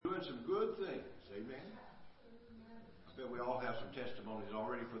some good things. Amen? I bet we all have some testimonies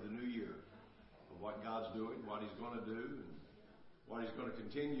already for the new year of what God's doing, what He's going to do, and what He's going to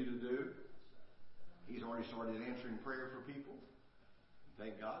continue to do. He's already started answering prayer for people.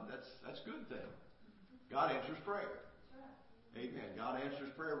 Thank God. That's a good thing. God answers prayer. Amen. God answers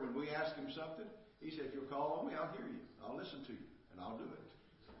prayer when we ask Him something. He said, if you'll call on me, I'll hear you. I'll listen to you, and I'll do it.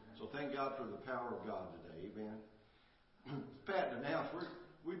 So thank God for the power of God today. Amen. Pat announced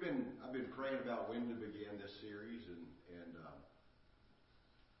I've been praying about when to begin this series, and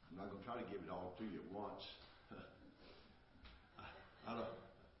I'm not going to try to give it all to you at once. I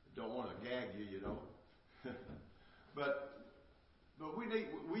don't want to gag you, you know. But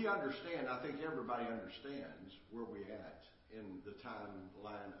we understand. I think everybody understands where we're at in the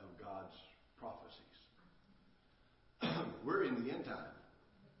timeline of God's prophecies. We're in the end time.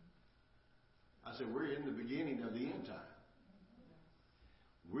 I said we're in the beginning of the end time.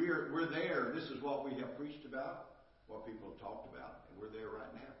 We're there. This is what we have preached about, what people have talked about, and we're there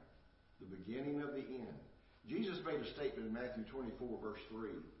right now. The beginning of the end. Jesus made a statement in Matthew 24, verse 3.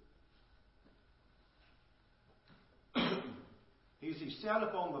 He sat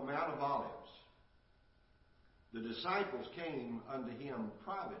upon the Mount of Olives. The disciples came unto him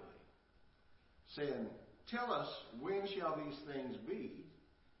privately, saying, Tell us, when shall these things be,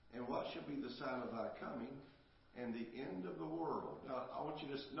 and what shall be the sign of thy coming, and the end of the world? Now, I want you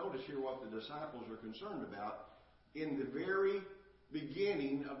to notice here what the disciples are concerned about in the very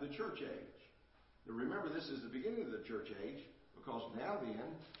beginning of the church age. Now, remember, this is the beginning of the church age, because now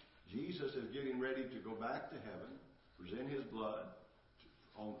then, Jesus is getting ready to go back to heaven, present His blood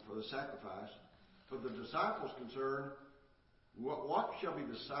for the sacrifice. But the disciples concerned, what shall be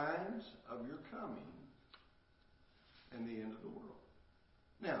the signs of your coming and the end of the world?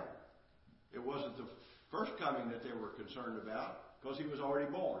 Now, it wasn't the first coming that they were concerned about, because He was already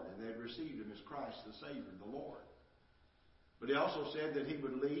born, and they had received Him as Christ, the Savior, the Lord. But He also said that He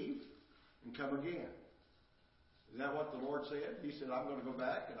would leave and come again. Is that what the Lord said? He said, I'm going to go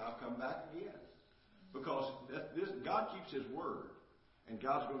back, and I'll come back again. Because God keeps His word, and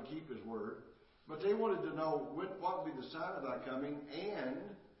God's going to keep His word. But they wanted to know what would be the sign of thy coming, and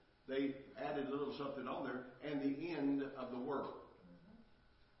they added a little something on there, and the end of the world.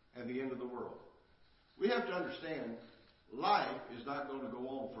 And the end of the world. We have to understand, life is not going to go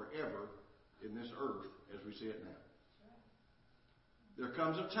on forever in this earth as we see it now. There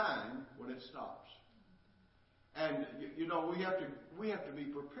comes a time when it stops. And, you know, we have to be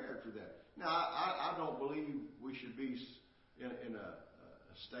prepared for that. Now, I don't believe we should be in a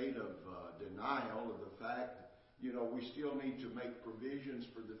state of denial of the fact that, you know, we still need to make provisions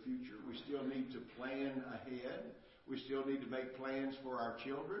for the future. We still need to plan ahead. We still need to make plans for our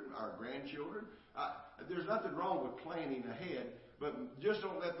children, our grandchildren. There's nothing wrong with planning ahead, but just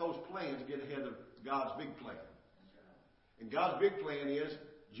don't let those plans get ahead of God's big plan. And God's big plan is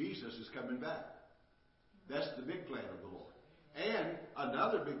Jesus is coming back. That's the big plan of the Lord. And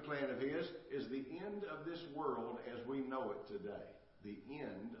another big plan of His is the end of this world as we know it today. The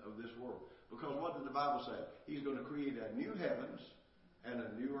end of this world. Because what did the Bible say? He's going to create a new heavens and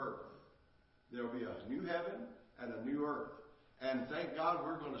a new earth. There will be a new heaven and a new earth. And thank God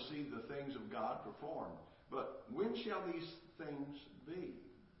we're going to see the things of God performed. But when shall these things be?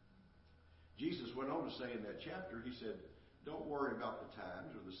 Jesus went on to say in that chapter, He said, don't worry about the times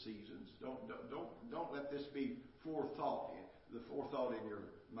or the seasons. Don't let this be forethought, the forethought in your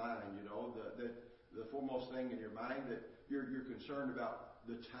mind, you know, the foremost thing in your mind that you're concerned about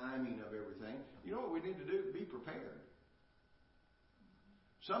the timing of everything. You know what we need to do? Be prepared.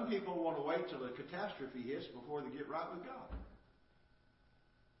 Some people want to wait till a catastrophe hits before they get right with God.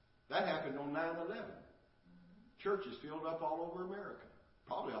 That happened on 9/11. Churches filled up all over America.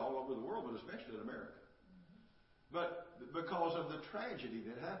 Probably all over the world, but especially in America. But because of the tragedy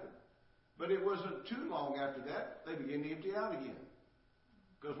that happened. But it wasn't too long after that, they began to empty out again.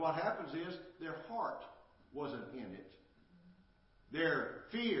 Because what happens is their heart wasn't in it. Their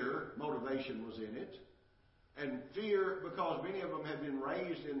fear motivation was in it. And fear, because many of them had been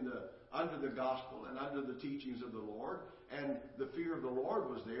raised under the gospel and under the teachings of the Lord. And the fear of the Lord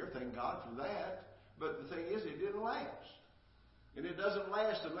was there. Thank God for that. But the thing is, it didn't last. And it doesn't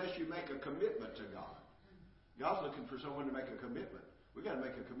last unless you make a commitment to God. God's looking for someone to make a commitment. We've got to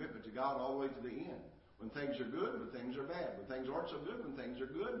make a commitment to God all the way to the end. When things are good, when things are bad. When things aren't so good, when things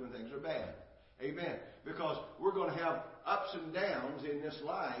are good, when things are bad. Amen. Because we're going to have ups and downs in this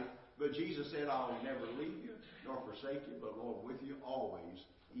life. But Jesus said, I'll never leave you nor forsake you, but Lord, with you always,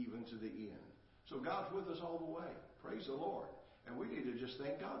 even to the end. So God's with us all the way. Praise the Lord. And we need to just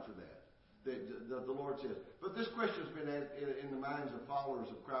thank God for that. The Lord says. But this question's been in the minds of followers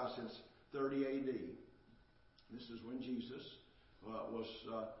of Christ since 30 A.D. This is when Jesus was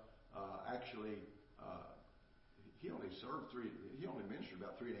actually he only ministered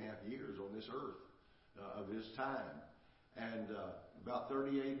about 3.5 years on this earth of his time, and about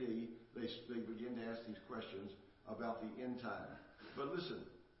 30 A.D. they begin to ask these questions about the end time. But listen,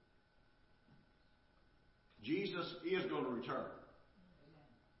 Jesus is going to return.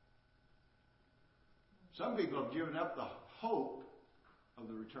 Some people have given up the hope of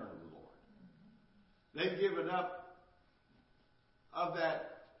the return of the Lord. They've given up of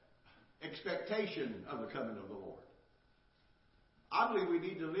that expectation of the coming of the Lord. I believe we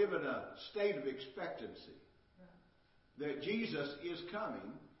need to live in a state of expectancy that Jesus is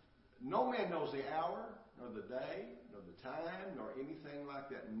coming. No man knows the hour, nor the day, nor the time, nor anything like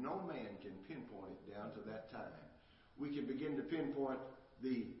that. No man can pinpoint it down to that time. We can begin to pinpoint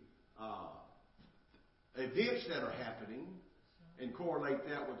the events that are happening and correlate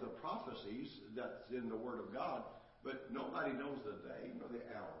that with the prophecies that's in the Word of God, but nobody knows the day nor the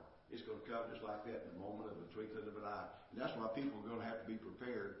hour. It's going to come just like that in a moment of the twinkling of an eye. And that's why people are going to have to be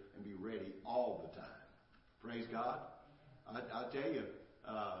prepared and be ready all the time. Praise God. I tell you,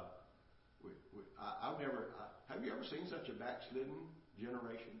 have you ever seen such a backslidden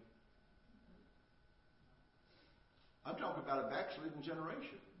generation? I'm talking about a backslidden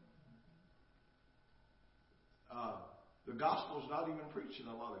generation. The gospel's not even preached in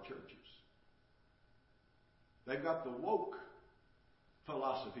a lot of churches. They've got the woke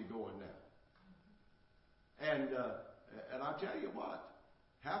philosophy going now. And I tell you what,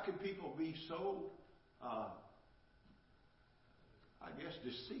 how can people be so,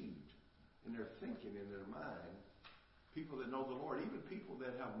 deceived in their thinking, in their mind? People that know the Lord, even people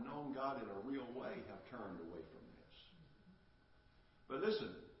that have known God in a real way, have turned away from this. But listen,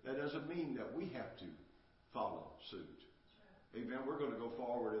 that doesn't mean that we have to follow suit. Amen. We're going to go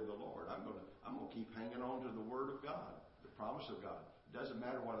forward in the Lord. I'm going to keep hanging on to the Word of God, the promise of God. It doesn't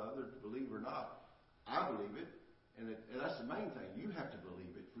matter what others believe or not. I believe it, and that's the main thing. You have to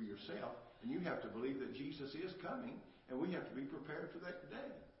believe it for yourself, and you have to believe that Jesus is coming, and we have to be prepared for that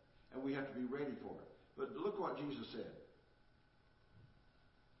day, and we have to be ready for it. But look what Jesus said.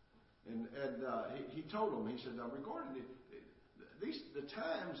 And he told them, he said, now regarding the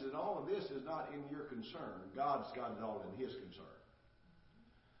times and all of this is not in your concern. God's got it all in His concern.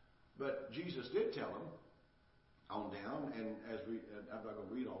 But Jesus did tell them on down, and I'm not going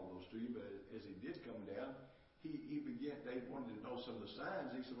to read all those to you, but as He did come down, they wanted to know some of the signs.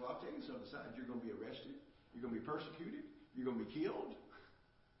 He said, well, I'll tell you some of the signs. You're going to be arrested. You're going to be persecuted. You're going to be killed.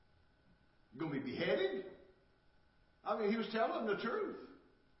 You're going to be beheaded. I mean, He was telling them the truth.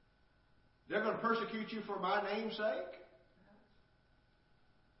 They're going to persecute you for my name's sake.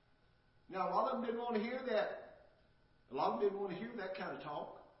 Now, a lot of them didn't want to hear that. A lot of them didn't want to hear that kind of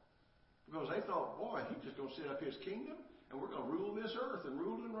talk, because they thought, boy, He's just going to set up His kingdom, and we're going to rule this earth and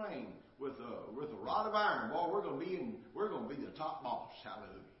rule and reign with a rod of iron. Boy, we're going to be the top boss.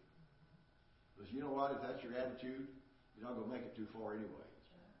 Hallelujah. Because you know what? If that's your attitude, you're not going to make it too far anyway.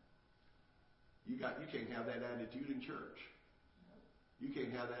 You can't have that attitude in church. You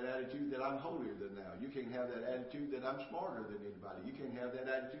can't have that attitude that I'm holier than thou. You can't have that attitude that I'm smarter than anybody. You can't have that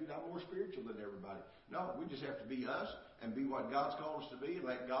attitude I'm more spiritual than everybody. No, we just have to be us and be what God's called us to be, and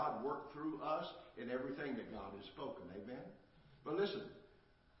let God work through us in everything that God has spoken. Amen? But listen,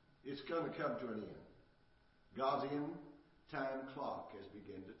 it's going to come to an end. God's end time clock has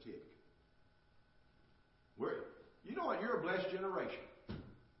begun to tick. You know what? You're a blessed generation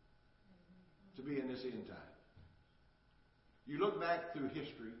to be in this end time. You look back through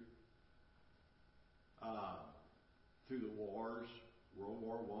history, through the wars, World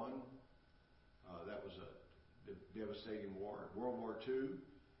War I, that was a devastating war. World War II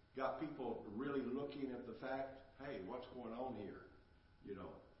got people really looking at the fact, hey, what's going on here? You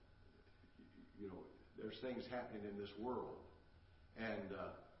know, there's things happening in this world. And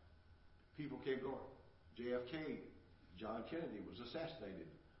people came going. JFK, John Kennedy, was assassinated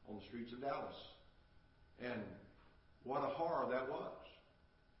on the streets of Dallas. And what a horror that was.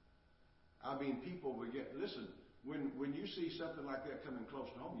 I mean, people would listen, when you see something like that coming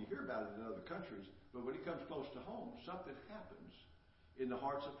close to home, you hear about it in other countries, but when it comes close to home, something happens in the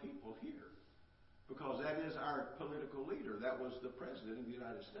hearts of people here. Because that is our political leader. That was the President of the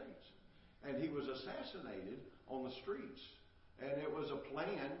United States. And he was assassinated on the streets. And it was a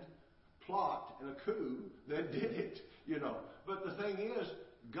planned plot and a coup that did it, But the thing is,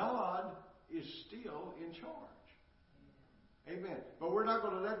 God is still in charge. Amen. But we're not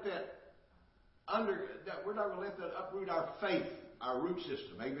going to let we're not going to let that uproot our faith, our root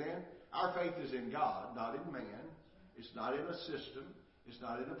system. Amen. Our faith is in God, not in man. It's not in a system. It's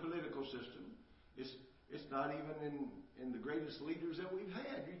not in a political system. It's not even in the greatest leaders that we've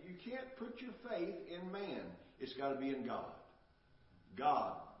had. You can't put your faith in man. It's got to be in God.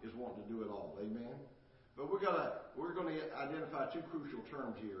 God is wanting to do it all. Amen? But we're going to identify two crucial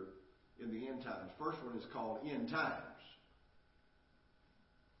terms here in the end times. First one is called end times.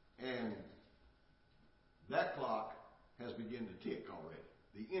 And that clock has begun to tick already.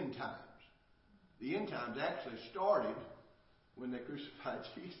 The end times. The end times actually started when they crucified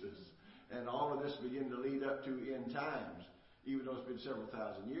Jesus. And all of this began to lead up to end times, even though it's been several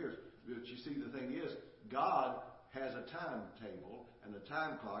thousand years. But you see, the thing is, God has a timetable and a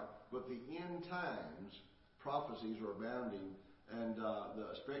time clock, but the end times prophecies are abounding, and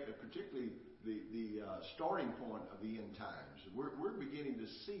particularly the starting point of the end times. We're beginning to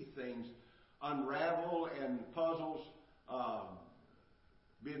see things unravel and puzzles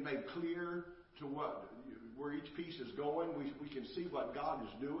being made clear to where each piece is going. We can see what God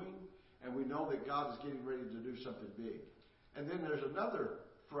is doing, and we know that God is getting ready to do something big. And then there's another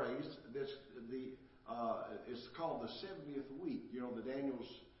phrase that's it's called the 70th week. You know, the Daniel's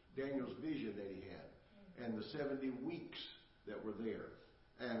vision that he had, and the 70 weeks that were there,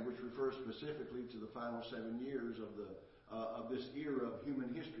 and which refers specifically to the final 7 years of this era of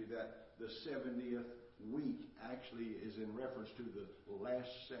human history. That the 70th week actually is in reference to the last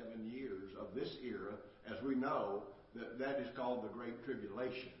 7 years of this era, as we know that is called the Great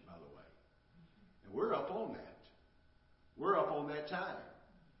Tribulation, by the way. And we're up on that. We're up on that time.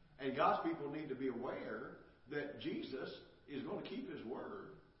 And God's people need to be aware that Jesus is going to keep His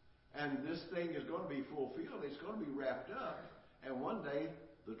word. And this thing is going to be fulfilled. It's going to be wrapped up. And one day,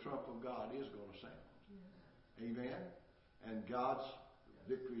 the trump of God is going to sound. Amen? And God's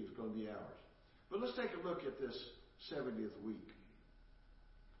victory is going to be ours. But let's take a look at this 70th week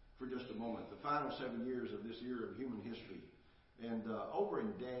for just a moment. The final 7 years of this year of human history. And over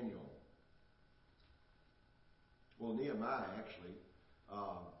in Nehemiah actually,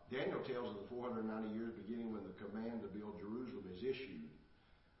 Daniel tells of the 490 years beginning when the command to build Jerusalem is issued.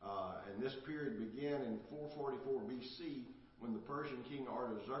 And this period began in 444 BC when the Persian king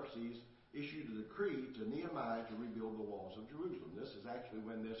Artaxerxes issued a decree to Nehemiah to rebuild the walls of Jerusalem. This is actually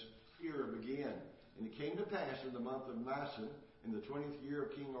when this era began. And it came to pass in the month of Nisan, in the 20th year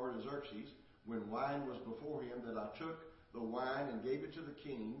of King Artaxerxes, when wine was before him, that I took the wine and gave it to the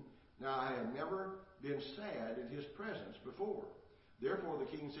king. Now I had never been sad in his presence before. Therefore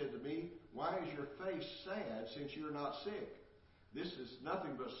the king said to me, Why is your face sad, since you are not sick? This is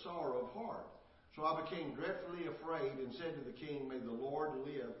nothing but sorrow of heart. So I became dreadfully afraid and said to the king, May the Lord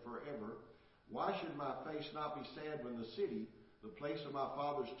live forever. Why should my face not be sad when the city, the place of my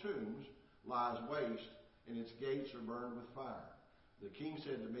father's tombs, lies waste, and its gates are burned with fire? The king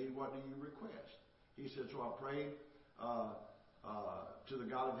said to me, What do you request? He said, So I prayed to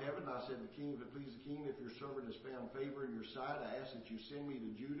the God of heaven. I said to the king, If it please the king, if your servant has found favor in your sight, I ask that you send me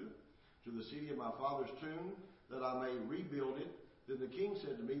to Judah, to the city of my father's tomb, that I may rebuild it. Then the king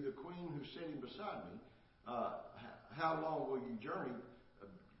said to me, the queen who's sitting beside me, how long will you journey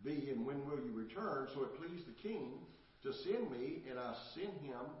be, and when will you return? So it pleased the king to send me, and I sent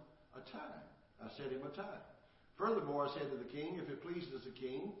him a time. I set him a time. Furthermore, I said to the king, if it pleases the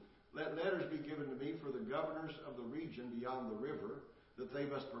king, let letters be given to me for the governors of the region beyond the river, that they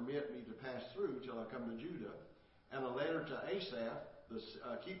must permit me to pass through till I come to Judah, and a letter to Asaph, the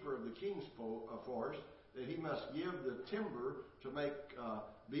keeper of the king's forest, that he must give the timber to make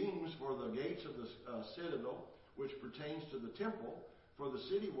beams for the gates of the citadel, which pertains to the temple, for the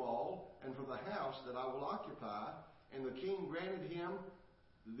city wall, and for the house that I will occupy. And the king granted them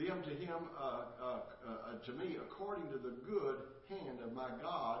to me according to the good hand of my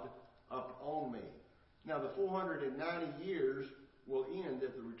God upon me. Now the 490 years will end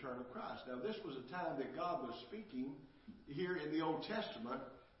at the return of Christ. Now this was a time that God was speaking here in the Old Testament,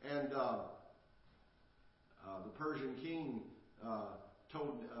 and the Persian king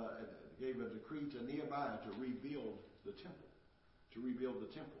gave a decree to Nehemiah to rebuild the temple.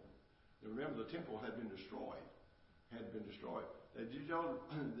 Now remember, the temple had been destroyed. Did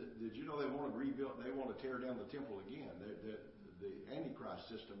you know they want to rebuild? They want to tear down the temple again. The Antichrist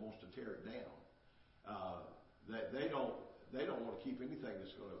system wants to tear it down. They don't want to keep anything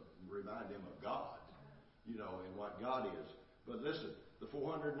that's going to remind them of God, and what God is. But listen, the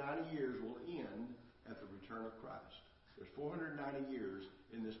 490 years will end at the return of Christ. There's 490 years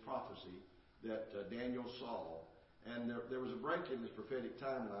in this prophecy that Daniel saw. And there was a break in this prophetic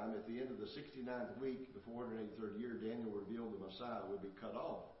timeline. At the end of the 69th week, the 483rd year, Daniel revealed the Messiah would be cut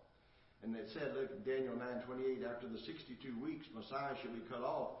off. And it said, look, Daniel 9:28, after the 62 weeks, Messiah shall be cut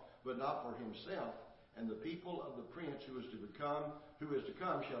off, but not for himself. And the people of the prince who is to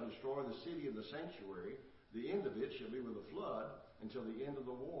come shall destroy the city and the sanctuary. The end of it shall be with a flood. Until the end of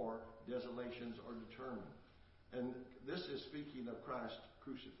the war, desolations are determined. And this is speaking of Christ's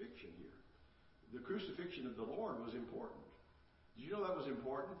crucifixion here. The crucifixion of the Lord was important. Did you know that was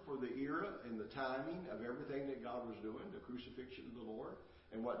important for the era and the timing of everything that God was doing, the crucifixion of the Lord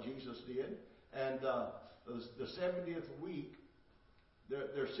and what Jesus did? And the 70th week,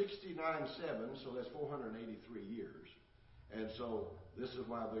 there's 69/7, so that's 483 years. And so this is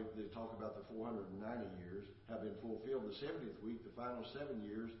why they talk about the 490 years have been fulfilled. The 70th week, the final 7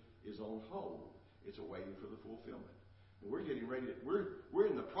 years, is on hold. It's awaiting for the fulfillment. And we're getting ready. We're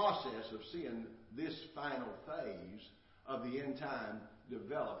in the process of seeing this final phase of the end time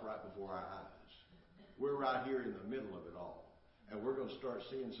develop right before our eyes. We're right here in the middle of it all. And we're going to start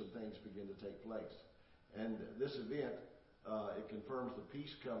seeing some things begin to take place. And this event, it confirms the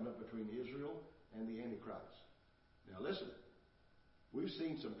peace covenant between Israel and the Antichrist. Now listen, we've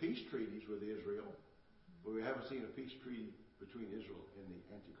seen some peace treaties with Israel, but we haven't seen a peace treaty between Israel and the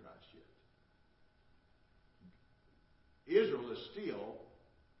Antichrist yet. Israel is still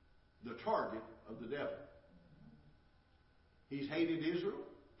the target of the devil. He's hated Israel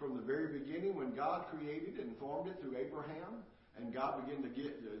from the very beginning when God created and formed it through Abraham, and God began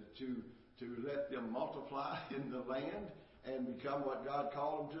to let them multiply in the land and become what God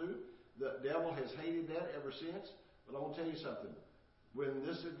called them to. The devil has hated that ever since. But I want to tell you something. When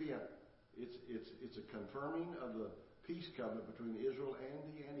this event, it's a confirming of the peace covenant between Israel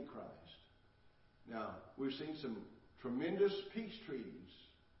and the Antichrist. Now, we've seen some tremendous peace treaties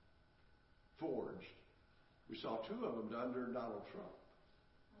forged. We saw 2 of them under Donald Trump.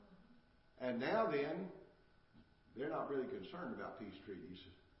 And now then, they're not really concerned about peace treaties,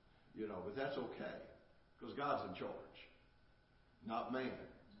 but that's okay. Because God's in charge, not man.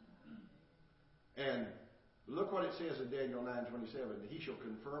 And look what it says in Daniel 9:27. He shall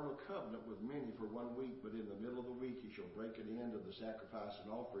confirm a covenant with many for 1 week, but in the middle of the week he shall break an end of the sacrifice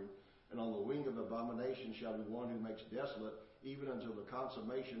and offering. And on the wing of abomination shall be one who makes desolate, even until the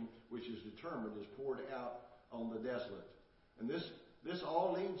consummation which is determined is poured out on the desolate. And this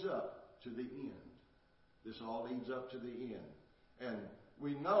all leads up to the end. This all leads up to the end. And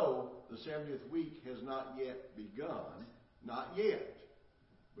we know the 70th week has not yet begun. Not yet.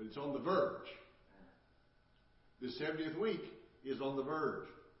 But it's on the verge. The 70th week is on the verge.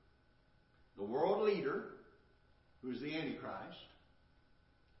 The world leader, who's the Antichrist.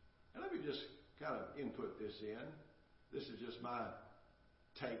 And let me just kind of input this in. This is just my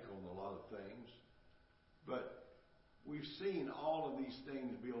take on a lot of things. But we've seen all of these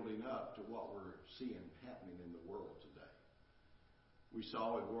things building up to what we're seeing happening in the world today. We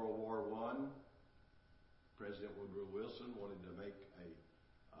saw in World War I, President Woodrow Wilson wanted to make a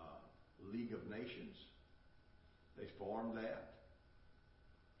League of Nations. They formed that.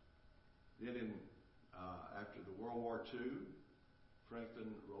 Then after the World War II,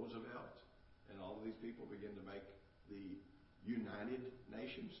 Franklin Roosevelt and all of these people began to make the United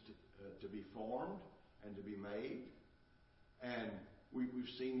Nations to be formed and to be made. And we've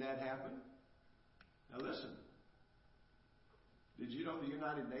seen that happen. Now listen, did you know the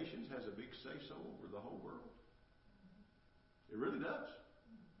United Nations has a big say-so over the whole world? It really does.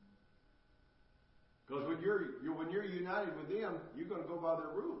 Because when you're united with them, you're going to go by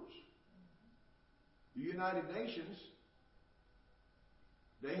their rules. The United Nations,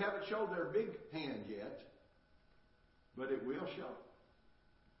 they haven't showed their big hand yet, but it will show.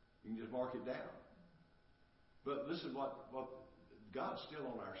 You can just mark it down. But listen, what God's still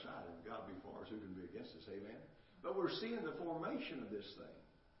on our side, and God be for us, who can be against us? Amen. But we're seeing the formation of this thing.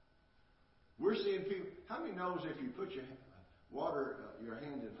 We're seeing people. How many knows if you put your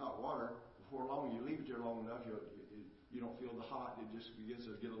hand in hot water, before long you leave it there long enough, you don't feel the hot. It just begins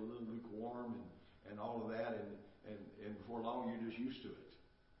to get a little lukewarm and all of that, and before long you're just used to it.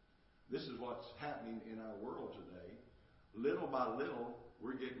 This is what's happening in our world today. Little by little,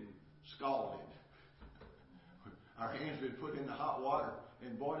 we're getting scalded. Our hands have been put in the hot water,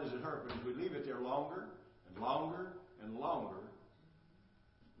 and boy does it hurt. But if we leave it there longer and longer and longer,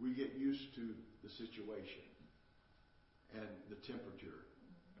 we get used to the situation and the temperature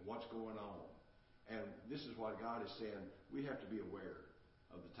and what's going on. And this is why God is saying we have to be aware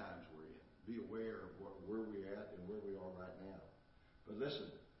of the times we're in. Be aware of where we're at and where we are right now. But listen,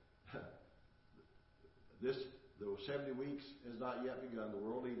 the 70 weeks has not yet begun. The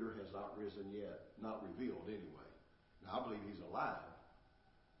world leader has not risen yet. Not revealed anyway. Now, I believe he's alive,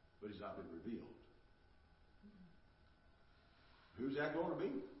 but he's not been revealed. Who's that going to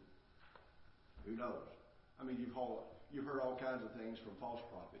be? Who knows? I mean, you've heard all kinds of things from false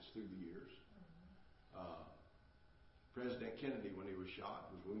prophets through the years. President Kennedy, when he was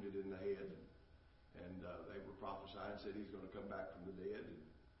shot, was wounded in the head, and they were prophesying, said he's going to come back from the dead and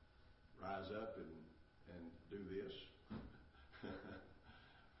rise up and do this.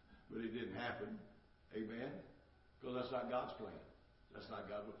 But it didn't happen. Amen? Because that's not God's plan. That's not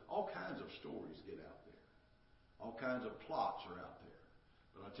God's plan. All kinds of stories get out there. All kinds of plots are out there.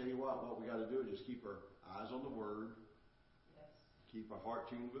 But I tell you what we got to do is just keep our eyes on the Word. Yes. Keep our heart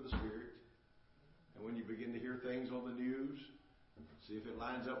tuned with the Spirit. And when you begin to hear things on the news, see if it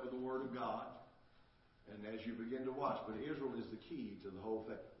lines up with the Word of God. And as you begin to watch, but Israel is the key to the whole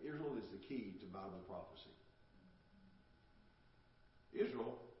thing. Israel is the key to Bible prophecy.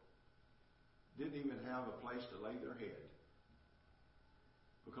 Israel didn't even have a place to lay their head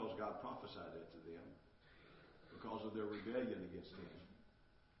because God prophesied it to them because of their rebellion against Him,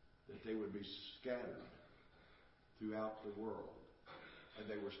 that they would be scattered throughout the world. And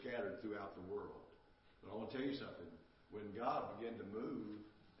they were scattered throughout the world. But I want to tell you something. When God began to move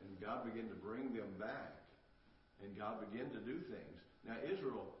and God began to bring them back and God began to do things. Now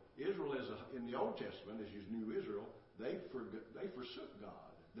Israel is in the Old Testament, as you knew Israel, they forsook God.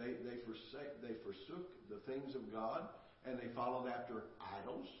 They forsook the things of God, and they followed after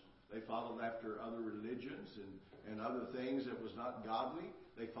idols. They followed after other religions and other things that was not godly.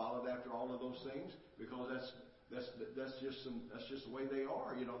 They followed after all of those things because that's just the way they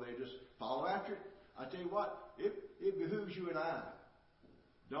are. You know, they just follow after it. I tell you what, it behooves you and I.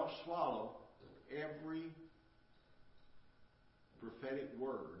 Don't swallow every prophetic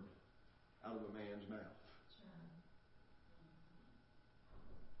word out of a man's mouth.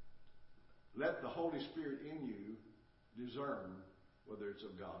 Let the Holy Spirit in you discern whether it's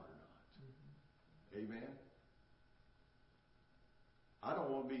of God or not. Amen. I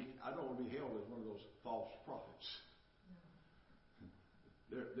don't want to be held as one of those false prophets.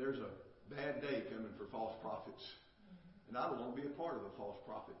 There's a bad day coming for false prophets. And I don't want to be a part of the false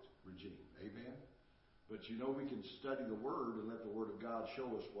prophet regime. Amen? But you know we can study the Word and let the Word of God show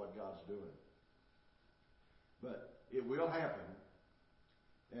us what God's doing. But it will happen.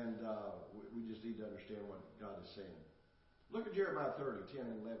 And we just need to understand what God is saying. Look at Jeremiah 30, 10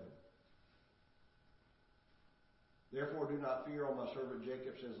 and 11. Therefore do not fear, O my servant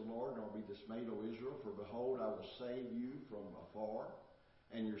Jacob, says the Lord, nor be dismayed, O Israel, for behold, I will save you from afar,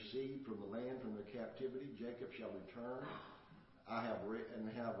 and your seed from the land, from their captivity. Jacob shall return, have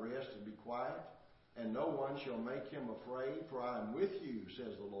rest and be quiet, and no one shall make him afraid, for I am with you,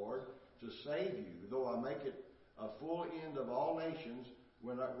 says the Lord, to save you. Though I make it a full end of all nations,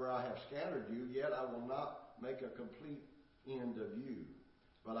 where I have scattered you, yet I will not make a complete end of you.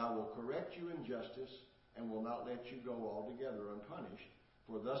 But I will correct you in justice, and will not let you go altogether unpunished.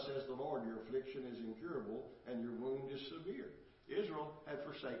 For thus says the Lord, your affliction is incurable, and your wound is severe. Israel had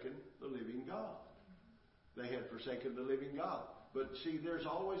forsaken the living God. They had forsaken the living God. But see, there's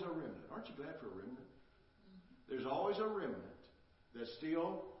always a remnant. Aren't you glad for a remnant? There's always a remnant that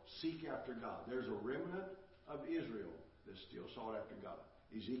still seek after God. There's a remnant of Israel that still sought after God.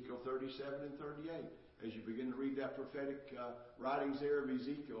 Ezekiel 37 and 38. As you begin to read that prophetic writings there of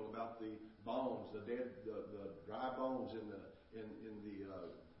Ezekiel about the bones, the dead, the dry bones in the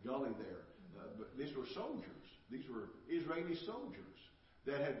gully there. But these were soldiers. These were Israeli soldiers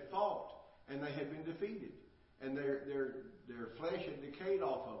that had fought and they had been defeated, and their flesh had decayed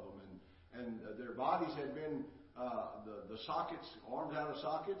off of them, and their bodies had been the sockets, arms out of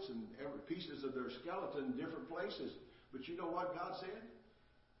sockets, and every pieces of their skeleton in different places. But you know what God said?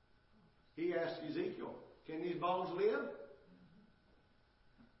 He asked Ezekiel, "Can these bones live?"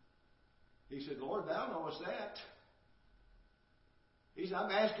 He said, "Lord, thou knowest that." He said,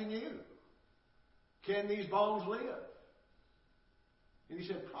 "I'm asking you, can these bones live?" And he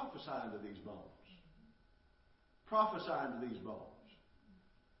said, "Prophesy unto these bones. Prophesy unto these bones."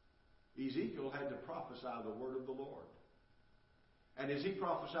 Ezekiel had to prophesy the word of the Lord. And as he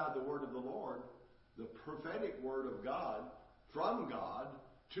prophesied the word of the Lord, the prophetic word of God, from God,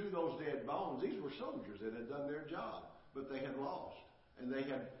 to those dead bones. These were soldiers that had done their job, but they had lost. And they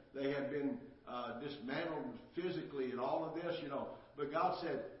had been dismantled physically and all of this, you know. But God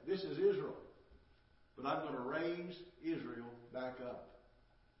said, "This is Israel. But I'm going to raise Israel back up.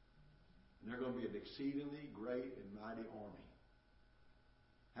 And they're going to be an exceedingly great and mighty army."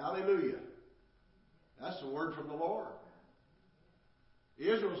 Hallelujah. That's the word from the Lord.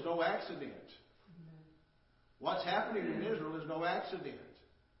 Israel's no accident. What's happening in Israel is no accident.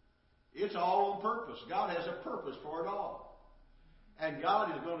 It's all on purpose. God has a purpose for it all. And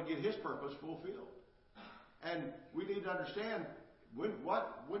God is going to get His purpose fulfilled. And we need to understand when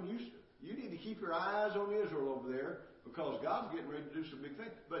you need to keep your eyes on Israel over there. because God's getting ready to do some big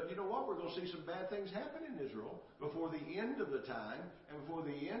things. But you know what? We're going to see some bad things happen in Israel before the end of the time, and before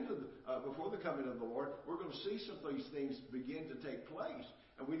the coming of the Lord. We're going to see some of these things begin to take place,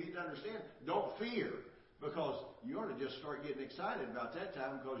 and we need to understand. Don't fear, because you ought to just start getting excited about that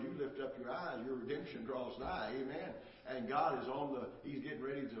time, because you lift up your eyes, your redemption draws nigh. Amen. And God is He's getting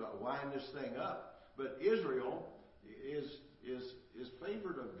ready to wind this thing up. But Israel is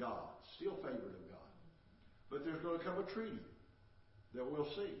favored of God, still favored of God. But there's going to come a treaty that we'll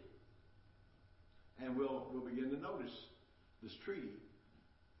see. And we'll begin to notice this treaty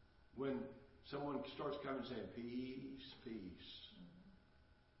when someone starts coming saying, peace, peace,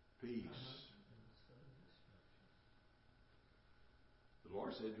 peace. The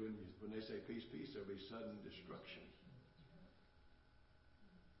Lord said when they say peace, peace, there'll be sudden destruction.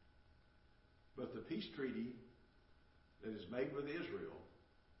 But the peace treaty that is made with Israel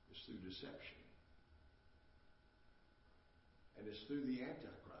is through deception. And it's through the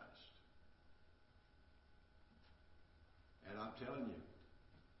Antichrist. And I'm telling you,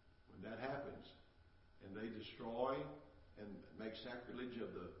 when that happens, and they destroy and make sacrilege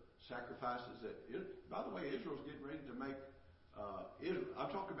of the sacrifices by the way, Israel's getting ready to make,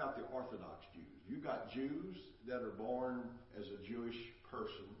 I'm talking about the Orthodox Jews. You've got Jews that are born as a Jewish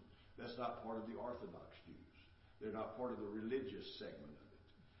person. That's not part of the Orthodox Jews. They're not part of the religious segment of it.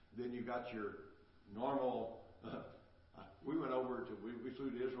 Then you got your normal. We went over to. We flew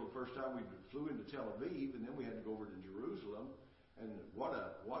to Israel the first time. We flew into Tel Aviv, and then we had to go over to Jerusalem. And what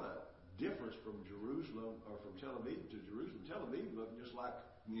a difference from Jerusalem, or from Tel Aviv to Jerusalem. Tel Aviv looked just like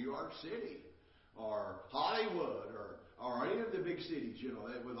New York City, or Hollywood, or any of the big cities. You know,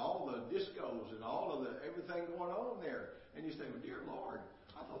 with all the discos and all of everything going on there. And you say, well, dear Lord,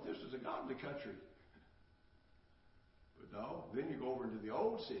 I thought this was a godly country. But no, then you go over into the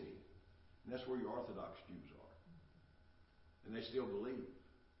old city, and that's where your Orthodox Jews are. And they still believe.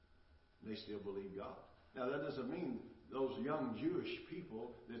 And they still believe God. Now, that doesn't mean those young Jewish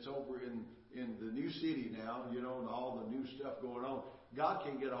people that's over in the new city now, you know, and all the new stuff going on, God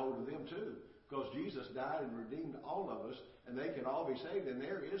can get a hold of them too. Because Jesus died and redeemed all of us, and they can all be saved. And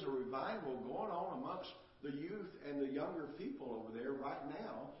there is a revival going on amongst the youth and the younger people over there right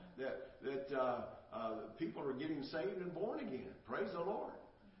now, that people are getting saved and born again. Praise the Lord.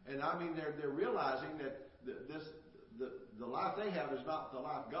 And I mean, they're realizing that the life they have is not the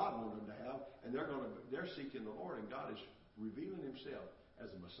life God wanted them to have, and they're seeking the Lord, and God is revealing Himself as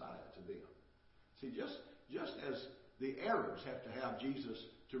a Messiah to them. See, just as the Arabs have to have Jesus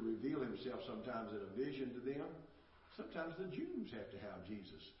to reveal Himself sometimes in a vision to them, sometimes the Jews have to have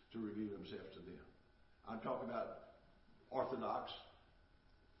Jesus to reveal Himself to them. I'm talking about Orthodox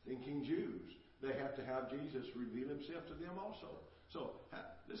thinking Jews. They have to have Jesus reveal Himself to them also. So,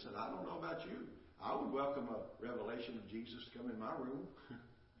 listen, I don't know about you. I would welcome a revelation of Jesus to come in my room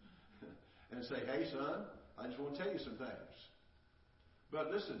and say, hey, son, I just want to tell you some things.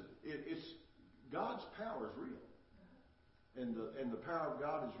 But listen, it's God's power is real. And the power of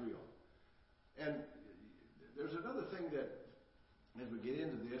God is real. And there's another thing that, as we get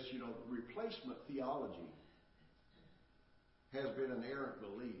into this, you know, replacement theology has been an errant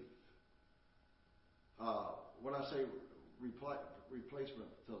belief. When I say replacement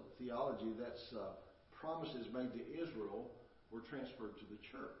theology, that's promises made to Israel were transferred to the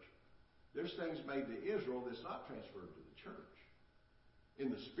church. There's things made to Israel that's not transferred to the church. In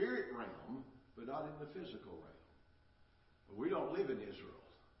the spirit realm, but not in the physical realm. We don't live in Israel.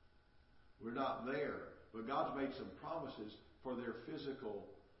 We're not there. But God's made some promises for their physical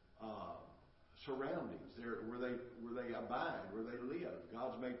surroundings, where they abide, where they live.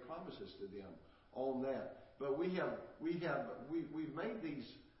 God's made promises to them on that. But we've made these.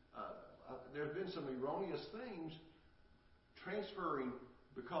 There's been some erroneous things transferring,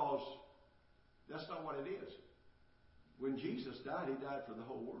 because that's not what it is. When Jesus died, He died for the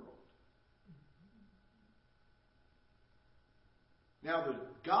whole world. Now, the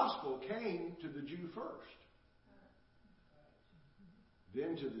gospel came to the Jew first,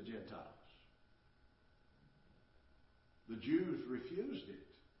 then to the Gentiles. The Jews refused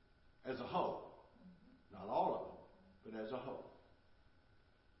it as a whole. Not all of them, but as a whole.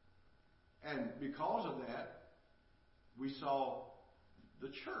 And because of that, we saw the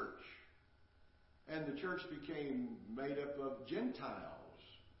church. And the church became made up of Gentiles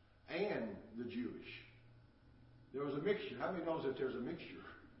and the Jewish. There was a mixture. How many knows that there's a mixture?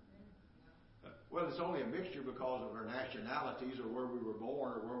 Well, it's only a mixture because of our nationalities, or where we were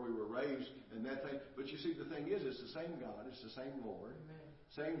born, or where we were raised, and that thing. But you see, the thing is, it's the same God, it's the same Lord,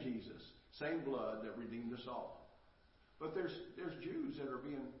 same Jesus, same blood that redeemed us all. But there's Jews that are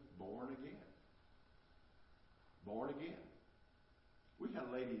being born again. born again. We had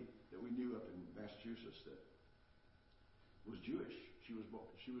a lady that we knew up in Massachusetts that was Jewish. She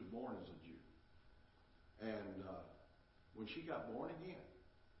was born as a Jew. And when she got born again,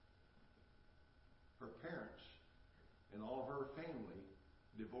 her parents and all of her family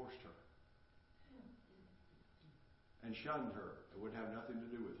divorced her and shunned her and would have nothing to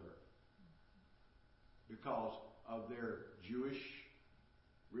do with her because of their Jewish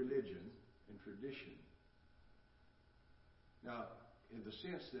religion and tradition. Now, in the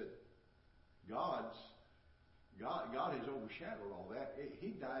sense that God has overshadowed all that. He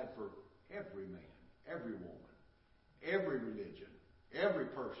died for every man, every woman, every religion, every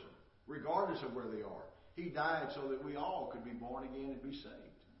person, regardless of where they are. He died so that we all could be born again and be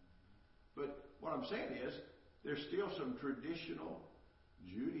saved. But what I'm saying is, there's still some traditional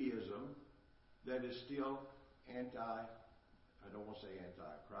Judaism that is still I don't want to say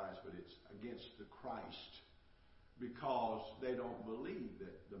anti-Christ, but it's against the Christ because they don't believe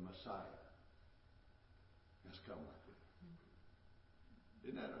that the Messiah has come like that.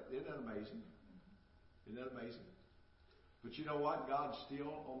 Isn't that amazing? Isn't that amazing? But you know what? God's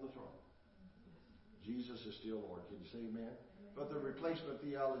still on the throne. Jesus is still Lord. Can you say amen? But the replacement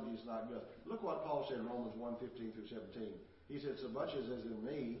theology is not good. Look what Paul said in Romans 1:15 through 17. He said, so much as is in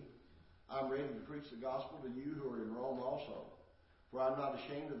me, I'm ready to preach the gospel to you who are in Rome also. For I'm not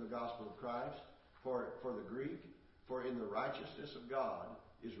ashamed of the gospel of Christ, for the Greek, for in the righteousness of God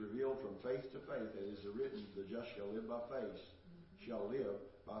is revealed from faith to faith. It is written, the just shall live by faith, shall live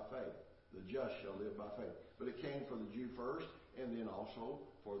by faith. The just shall live by faith. But it came for the Jew first, and then also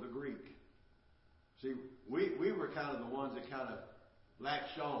for the Greek. See, we were kind of the ones that kind of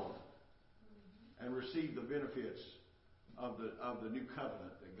latched on and received the benefits of the new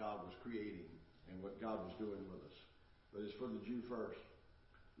covenant that God was creating and what God was doing with us. But it's for the Jew first.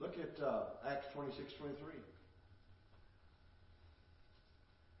 Look at Acts 26:23.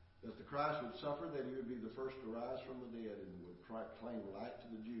 That the Christ would suffer, that he would be the first to rise from the dead and would proclaim light to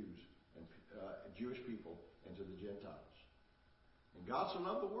the Jews and Jewish people and to the Gentiles. And God so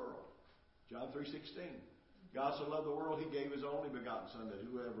loved the world. John 3:16. God so loved the world, he gave his only begotten Son, that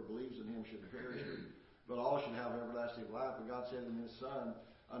whoever believes in him should perish, but all should have everlasting life. But God sent in his Son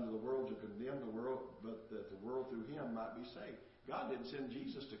unto the world to condemn the world, but that the world through him might be saved. God didn't send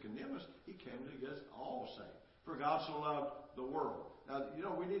Jesus to condemn us. He came to get us all saved. For God so loved the world.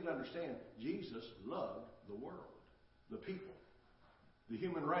 Now, we need to understand, Jesus loved the world, the people, the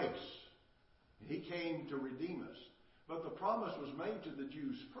human race. He came to redeem us. But the promise was made to the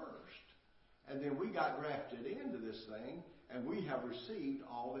Jews first. And then we got grafted into this thing, and we have received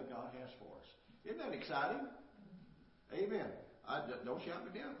all that God has for us. Isn't that exciting? Amen. Don't shout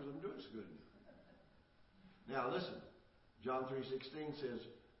me down because I'm doing so good. Now listen, John 3:16 says,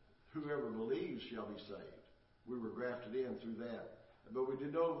 whoever believes shall be saved. We were grafted in through that. But we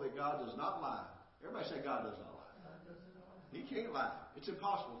do know that God does not lie. Everybody say God does not lie. He can't lie. It's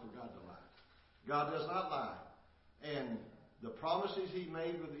impossible for God to lie. God does not lie. And the promises he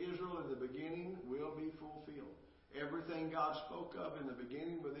made with Israel in the beginning will be fulfilled. Everything God spoke of in the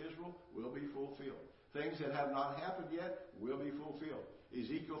beginning with Israel will be fulfilled. Things that have not happened yet will be fulfilled.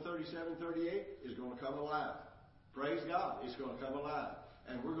 Ezekiel 37:38 is going to come alive. Praise God. It's going to come alive.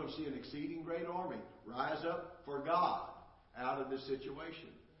 And we're going to see an exceeding great army rise up for God out of this situation.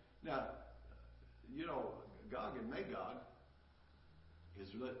 Now, Gog and Magog is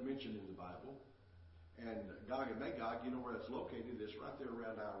mentioned in the Bible. And Gog and Magog, you know where it's located? It's right there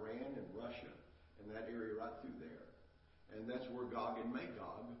around Iran and Russia and that area right through there. And that's where Gog and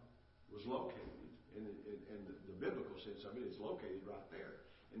Magog was located. In the biblical sense of it, it's located right there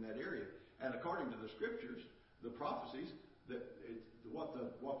in that area. And according to the scriptures, the prophecies, what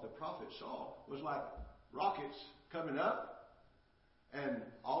the prophet saw was like rockets coming up and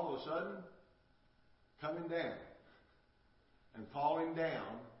all of a sudden coming down and falling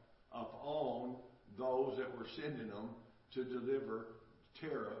down upon those that were sending them to deliver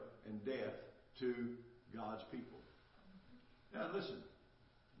terror and death to God's people. Now listen,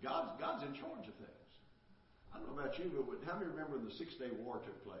 God's in charge of things. I don't know about you, but how many remember when the 6-Day War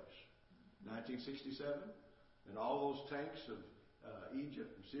took place? 1967? And all those tanks of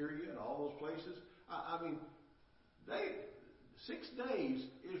Egypt and Syria and all those places. I mean, 6 days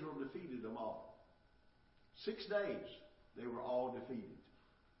Israel defeated them all. 6 days they were all defeated.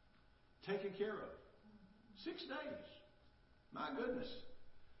 Taken care of. 6 days. My goodness.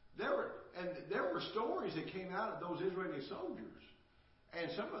 There were stories that came out of those Israeli soldiers. And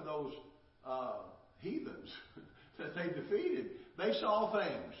some of those heathens that they defeated, they saw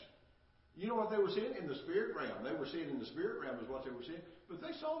things. You know what they were seeing? In the spirit realm. They were seeing in the spirit realm is what they were seeing. But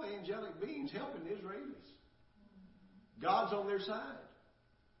they saw the angelic beings helping the Israelis. God's on their side.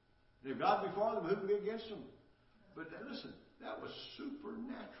 And if God be for them, who can be against them? But listen, that was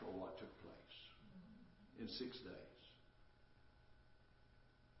supernatural what took place in 6 days.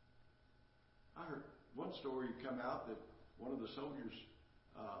 I heard one story come out that one of the soldiers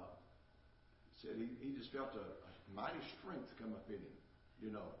said he just felt a mighty strength come up in him,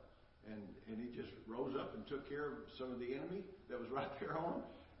 you know. And he just rose up and took care of some of the enemy that was right there on him.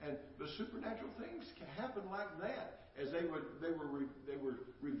 And the supernatural things happened like that as they were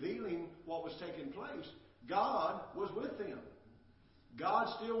revealing what was taking place. God was with them.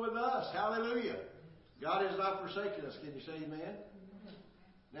 God's still with us. Hallelujah. God has not forsaken us. Can you say amen?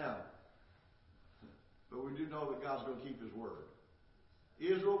 Now, but we do know that God's going to keep His word.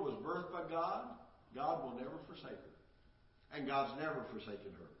 Israel was birthed by God. God will never forsake her. And God's never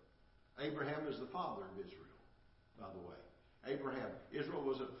forsaken her. Abraham is the father of Israel, by the way. Israel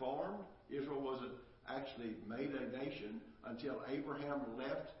wasn't formed. Israel wasn't actually made a nation until Abraham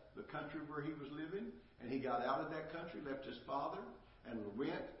left the country where he was living. And he got out of that country, left his father, and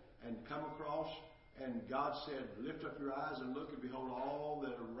went and come across. And God said, lift up your eyes and look, and behold, all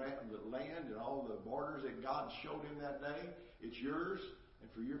the land and all the borders that God showed him that day. It's yours, and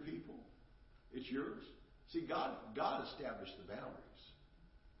for your people, it's yours. See, God established the boundaries.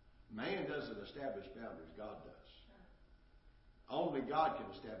 Man doesn't establish boundaries. God does. Only God can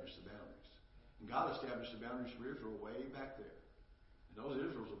establish the boundaries. And God established the boundaries for Israel way back there. And those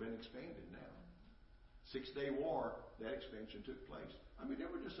Israels have been expanded now. 6-day war, that expansion took place. I mean, they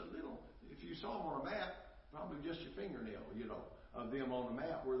were just a little, if you saw them on a map, probably just your fingernail, you know, of them on the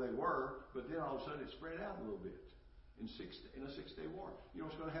map where they were, but then all of a sudden it spread out a little bit in a 6-day war. You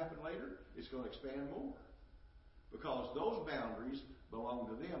know what's going to happen later? It's going to expand more. Because those boundaries belong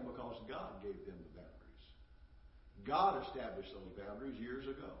to them because God gave them the boundaries. God established those boundaries years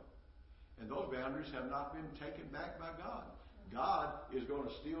ago. And those boundaries have not been taken back by God. God is going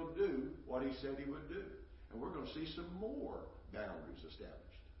to still do what He said He would do. And we're going to see some more boundaries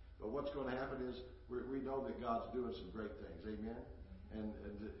established. But what's going to happen is we know that God's doing some great things. Amen?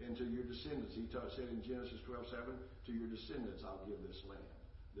 And to your descendants, He said in Genesis 12:7, to your descendants I'll give this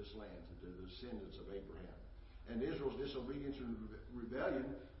land to the descendants of Abraham. And Israel's disobedience and rebellion,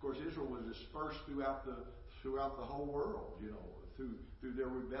 of course, Israel was dispersed throughout the whole world, you know, through their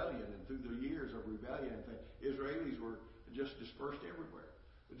rebellion and through the years of rebellion and things. Israelis were just dispersed everywhere.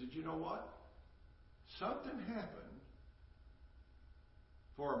 But did you know what? Something happened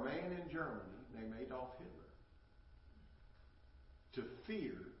for a man in Germany named Adolf Hitler to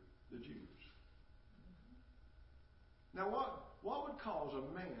fear the Jews. Now, what would cause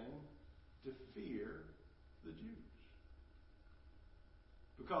a man to fear the Jews?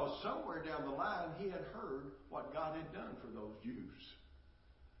 Because somewhere down the line he had heard what God had done for those Jews.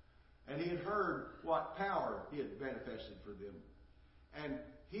 And he had heard what power He had manifested for them. And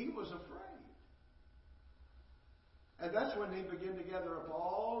he was afraid. And that's when they began to gather up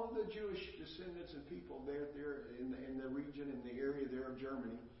all of the Jewish descendants and people there in the region, in the area there of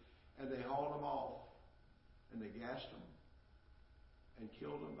Germany. And they hauled them off. And they gassed them. And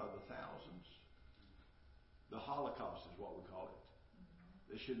killed them by the thousands. The Holocaust is what we call it.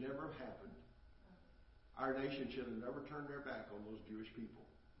 This should never have happened. Our nation should have never turned their back on those Jewish people.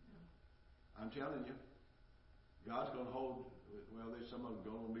 I'm telling you, God's going to hold, well, there's some of them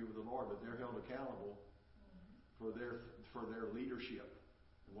going to be with the Lord, but they're held accountable for their leadership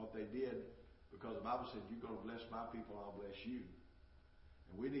and what they did, because the Bible said, you're going to bless my people, I'll bless you.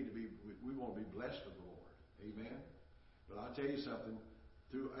 And we want to be blessed of the Lord. Amen? But I'll tell you something,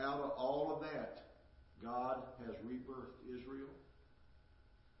 throughout all of that, God has rebirthed Israel.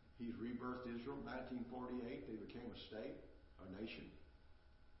 He's rebirthed Israel. 1948, they became a state, a nation.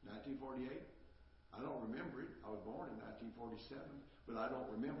 1948, I don't remember it. I was born in 1947, but I don't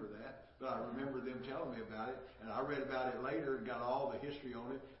remember that. But I remember them telling me about it, and I read about it later and got all the history on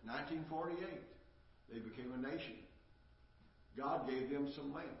it. 1948, they became a nation. God gave them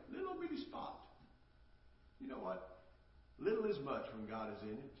some land. Little bitty spot. You know what? Little is much when God is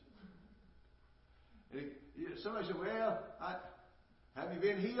in it. And somebody said, well, have you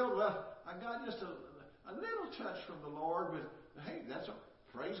been healed? Well, I got just a little touch from the Lord, but hey,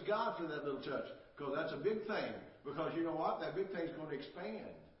 praise God for that little touch, because that's a big thing. Because you know what? That big thing's going to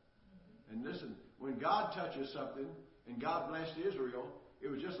expand. And listen, when God touches something, and God blessed Israel,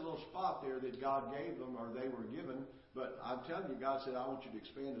 it was just a little spot there that God gave them, or they were given. But I'm telling you, God said, I want you to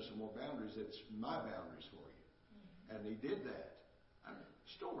expand to some more boundaries. That's my boundaries for you. And He did that.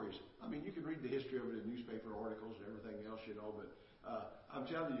 Stories. I mean, you can read the history of it in newspaper articles and everything else, you know, but I'm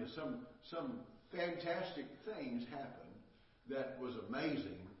telling you, some fantastic things happened that was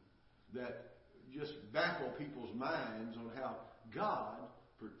amazing, that just baffle people's minds on how God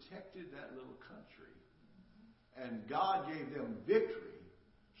protected that little country. And God gave them victory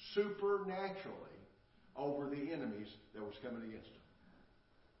supernaturally over the enemies that was coming against them.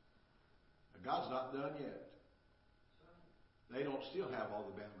 Now, God's not done yet. They don't still have all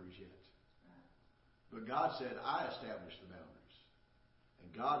the boundaries yet. But God said, I established the boundaries.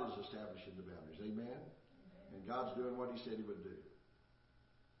 And God is establishing the boundaries. Amen? And God's doing what He said He would do.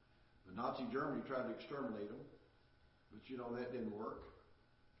 The Nazi Germany tried to exterminate them. But you know, that didn't work.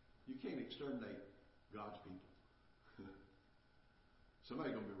 You can't exterminate God's people.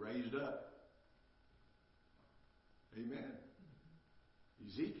 Somebody's going to be raised up. Amen.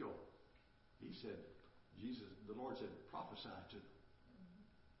 Ezekiel, he said, the Lord said, prophesy to them.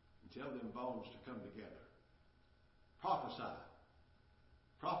 And tell them bones to come together. Prophesy.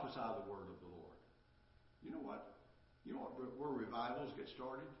 Prophesy the word of the Lord. You know what? Where revivals get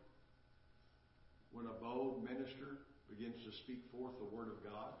started? When a bold minister begins to speak forth the word of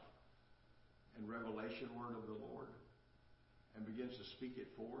God and revelation word of the Lord and begins to speak it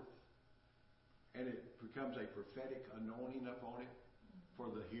forth, and it becomes a prophetic anointing upon it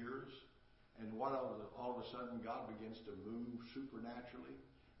for the hearers. And all of a sudden God begins to move supernaturally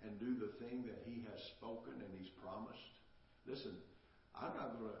and do the thing that He has spoken and He's promised. Listen, I'm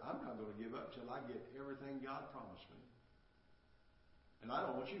not going to give up till I get everything God promised me. And I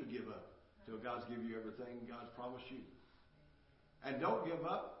don't want you to give up till God's give you everything God's promised you. And don't give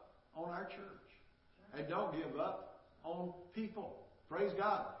up on our church. And don't give up on people. Praise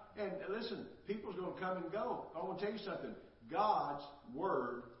God. And listen, people's going to come and go. I want to tell you something. God's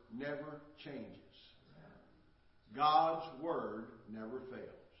Word never changes. God's Word never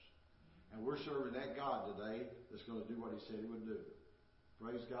fails. And we're serving that God today that's going to do what He said He would do.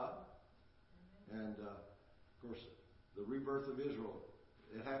 Praise God. And, of course, the rebirth of Israel,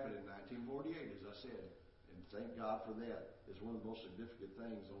 it happened in 1948, as I said. And thank God for that. It's one of the most significant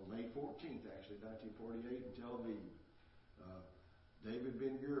things. On May 14th, actually, 1948, in Tel Aviv, David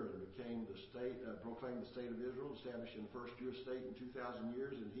Ben-Gurion proclaimed the state of Israel, establishing the first Jewish state in 2,000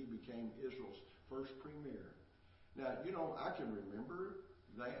 years, and he became Israel's first premier. Now, I can remember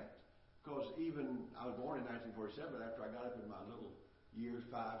that because I was born in 1947, but after I got up in my little years,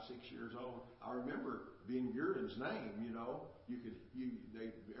 5, 6 years old, I remember Ben-Gurion's name.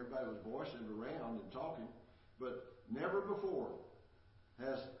 Everybody was voicing it around and talking, but never before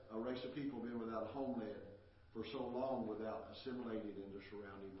has a race of people been without a homeland for so long without assimilating into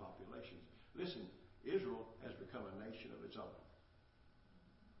surrounding populations. Listen, Israel has become a nation of its own.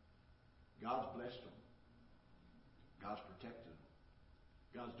 God's blessed them. God's protected them.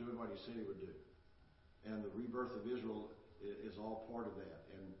 God's doing what He said He would do. And the rebirth of Israel is all part of that.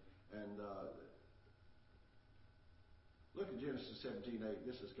 And look at Genesis 17:8.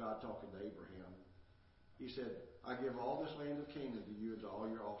 This is God talking to Abraham. He said, I give all this land of Canaan to you and to all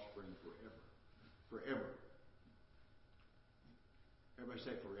your offspring forever. Forever. Everybody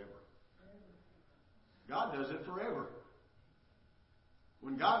say forever. God does it forever.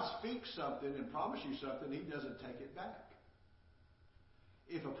 When God speaks something and promises you something, He doesn't take it back.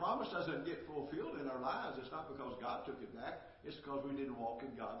 If a promise doesn't get fulfilled in our lives, it's not because God took it back. It's because we didn't walk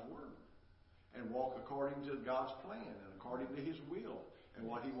in God's Word and walk according to God's plan and according to His will and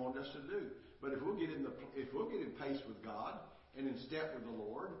what He wanted us to do. But if we'll get in pace with God and in step with the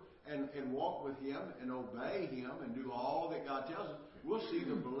Lord and walk with Him and obey Him and do all that God tells us, we'll see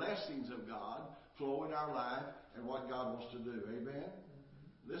the blessings of God flow in our life and what God wants to do. Amen?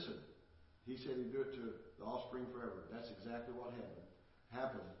 Listen, He said He'd do it to the offspring forever. That's exactly what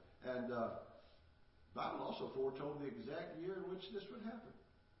happened. And the Bible also foretold the exact year in which this would happen.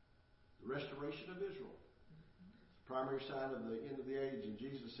 The restoration of Israel. The primary sign of the end of the age. And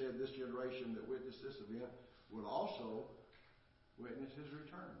Jesus said this generation that witnessed this event would also witness His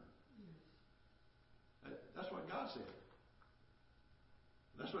return. That's what God said.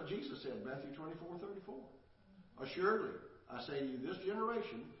 That's what Jesus said, Matthew 24:34. Assuredly, I say to you, this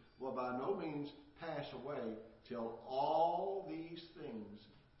generation will by no means pass away till all these things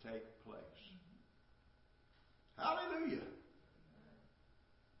take place. Hallelujah.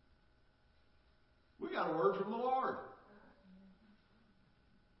 We got a word from the Lord.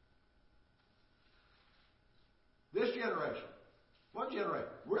 This generation. What generation?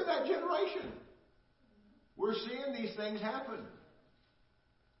 We're that generation. We're seeing these things happen.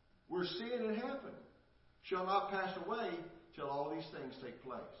 We're seeing it happen. Shall not pass away till all these things take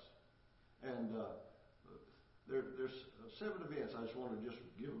place. And there's 7 events. I just want to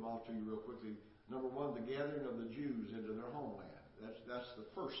give them off to you real quickly. Number 1, the gathering of the Jews into their homeland. That's the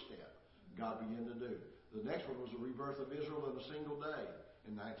first step God began to do. The next one was the rebirth of Israel in a single day.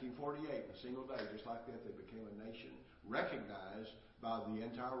 In 1948, in a single day, just like that, they became a nation recognized by the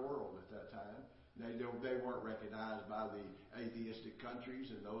entire world at that time. They weren't recognized by the atheistic countries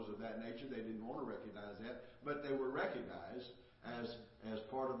and those of that nature. They didn't want to recognize that, but they were recognized as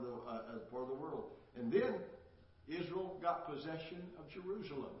part of the world. And then Israel got possession of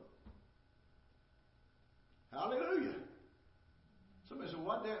Jerusalem. Hallelujah! Somebody said,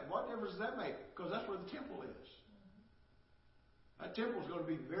 what difference does that make? Because that's where the temple is. That temple is going to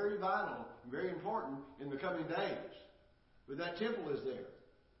be very vital, very important in the coming days. But that temple is there.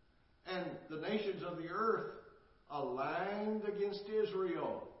 And the nations of the earth aligned against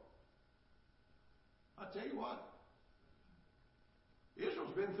Israel. I tell you what,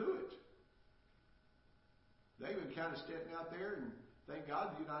 Israel's been through it. They've been kind of stepping out there, and thank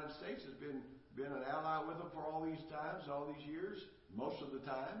God the United States has been an ally with them for all these times, all these years, most of the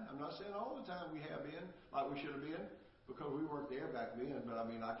time. I'm not saying all the time we have been like we should have been, because we weren't there back then. But I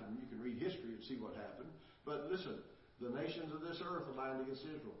mean, you can read history and see what happened. But listen, the nations of this earth aligned against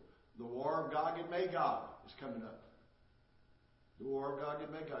Israel. The war of Gog and Magog is coming up. The war of Gog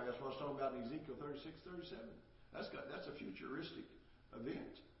and Magog. That's what I was talking about in Ezekiel 36, 37. That's a futuristic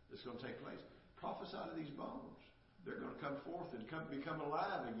event that's going to take place. Prophesy to these bones. They're going to come forth and become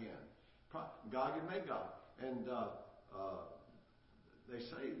alive again. Gog and Magog. And they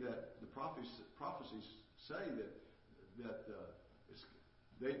say that the prophecies say that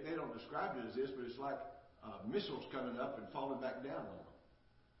they don't describe it as this, but it's like missiles coming up and falling back down on them.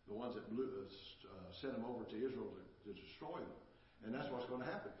 The ones that sent them over to Israel to destroy them. And that's what's going to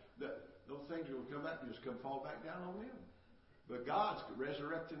happen. Those things will come back and just fall back down on them. But God's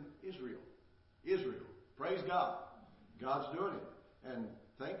resurrecting Israel. Israel. Praise God. God's doing it. And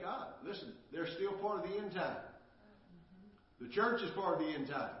thank God. Listen, they're still part of the end time. The church is part of the end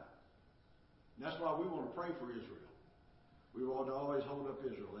time. And that's why we want to pray for Israel. We want to always hold up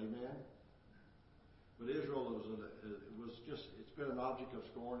Israel. Amen? But Israel it's been an object of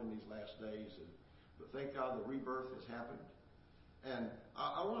scorn in these last days. But thank God the rebirth has happened. And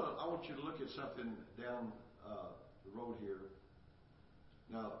I want you to look at something down the road here.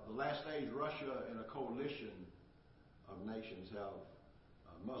 Now, the last days, Russia and a coalition of nations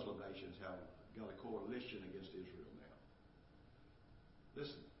Muslim nations have got a coalition against Israel now.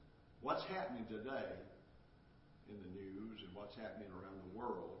 Listen, what's happening today in the news and what's happening around the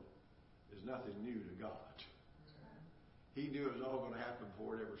world is nothing new to God. He knew it was all going to happen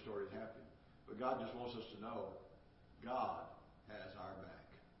before it ever started happening. But God just wants us to know God has our back.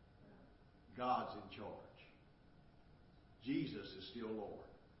 God's in charge. Jesus is still Lord.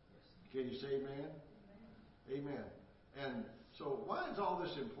 Can you say amen? Amen. And so why is all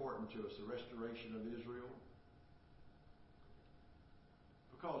this important to us, the restoration of Israel?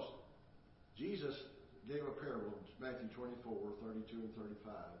 Because Jesus gave a parable in Matthew 24, 32 and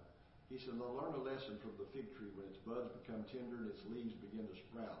 35. He said, "Now learn a lesson from the fig tree. When its buds become tender and its leaves begin to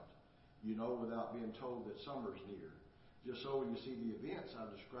sprout, you know without being told that summer's near. Just so when you see the events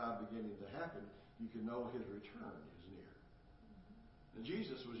I've described beginning to happen, you can know his return is near." And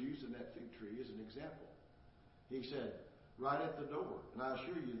Jesus was using that fig tree as an example. He said, "Right at the door, and I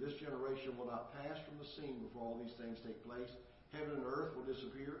assure you, this generation will not pass from the scene before all these things take place. Heaven and earth will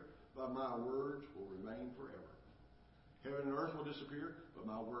disappear, but my words will remain forever." Heaven and earth will disappear, but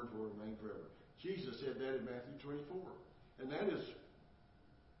my words will remain forever. Jesus said that in Matthew 24. And that is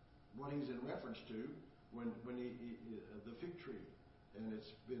what he's in reference to when the fig tree. And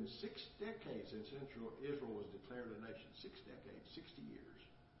it's been 6 decades since Israel was declared a nation. 6 decades, 60 years.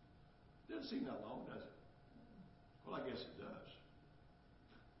 Doesn't seem that long, does it? Well, I guess it does.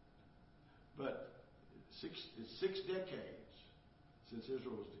 But it's 6 decades since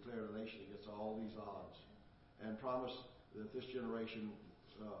Israel was declared a nation against all these odds, and promised that this generation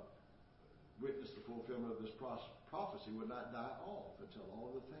witnessed the fulfillment of this prophecy would not die off until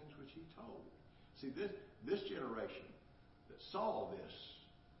all the things which he told. See, this generation that saw this,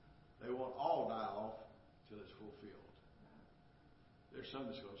 they won't all die off till it's fulfilled. There's some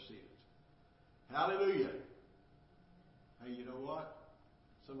that's going to see it. Hallelujah. Hey, you know what?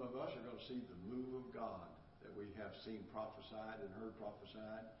 Some of us are going to see the move of God that we have seen prophesied and heard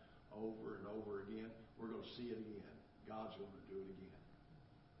prophesied over and over again. We're going to see it again. God's going to do it again.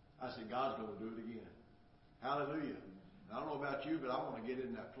 I said, God's going to do it again. Hallelujah. And I don't know about you, but I want to get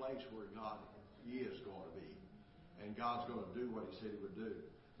in that place where God is going to be. And God's going to do what he said he would do.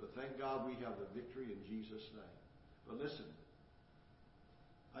 But thank God we have the victory in Jesus' name. But listen,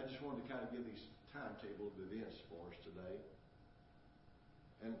 I just wanted to kind of give these timetable of events for us today.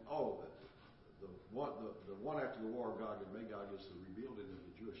 And the one after the war of Gog and Magog is the rebuilding of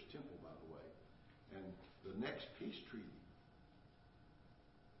the Jewish temple, by the way. And the next peace treaty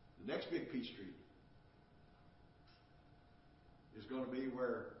The next big peace treaty is going to be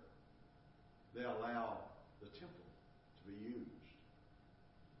where they allow the temple to be used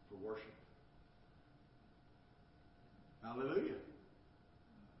for worship. Hallelujah.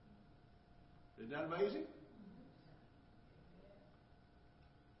 Isn't that amazing?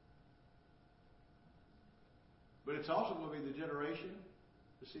 But it's also going to be the generation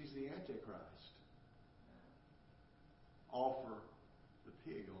that sees the Antichrist offer the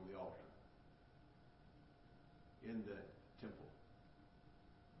pig on the altar in the temple.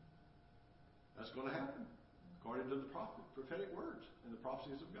 That's going to happen according to the prophetic words and the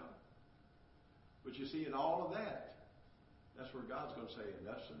prophecies of God. But you see, in all of that, that's where God's going to say,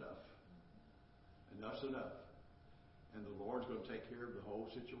 enough's enough. Enough's enough. And the Lord's going to take care of the whole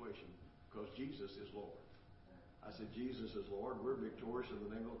situation because Jesus is Lord. I said, Jesus is Lord. We're victorious in the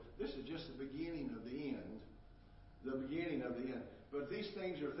name of the Lord. This is just the beginning of the end. The beginning of the end. But these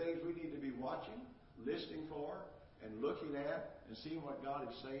things are things we need to be watching, listening for, and looking at, and seeing what God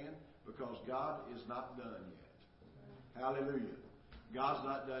is saying, because God is not done yet. Hallelujah. God's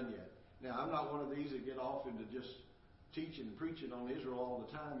not done yet. Now, I'm not one of these that get off into just teaching and preaching on Israel all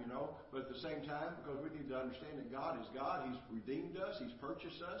the time, But at the same time, because we need to understand that God is God. He's redeemed us. He's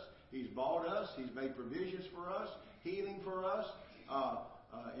purchased us. He's bought us. He's made provisions for us, healing for us,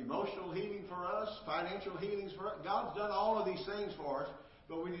 emotional healing for us, financial healings for us. God's done all of these things for us,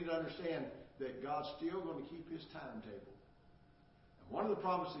 but we need to understand that God's still going to keep His timetable. And one of the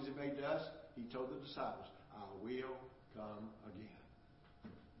promises He made to us, He told the disciples, I will come again.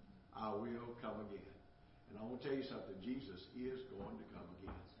 I will come again. And I want to tell you something. Jesus is going to come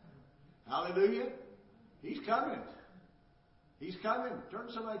again. Hallelujah. He's coming. He's coming. Turn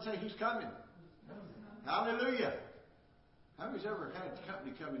to somebody and say, He's coming. Hallelujah. How many's ever had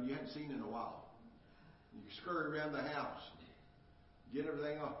company coming you hadn't seen in a while? You scurry around the house, get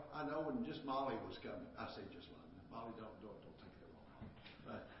everything off. I know when just Molly was coming. I say just Molly. Molly, don't take that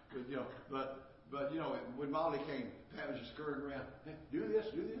wrong. But when Molly came, Pat was just scurrying around. Hey, do this,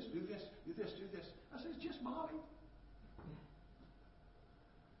 do this, do this, do this, do this. I said, it's just Molly.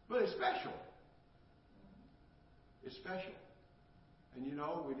 But it's special. It's special. And we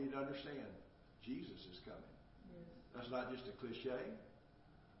need to understand, Jesus is coming. Yes. That's not just a cliche.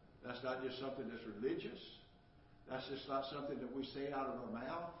 That's not just something that's religious. That's just not something that we say out of our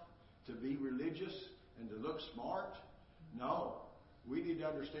mouth to be religious and to look smart. No. We need to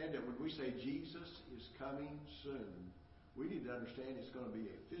understand that when we say Jesus is coming soon, we need to understand it's going to be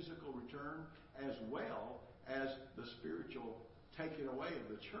a physical return as well as the spiritual taking away of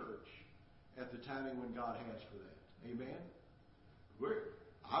the church at the timing when God has for that. Amen?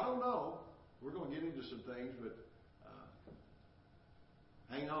 I don't know. We're going to get into some things, but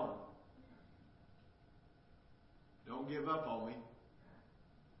hang on. Don't give up on me,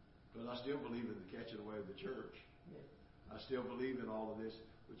 because I still believe in the catching away of the church. I still believe in all of this.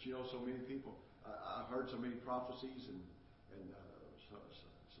 But so many people, I've heard so many prophecies, and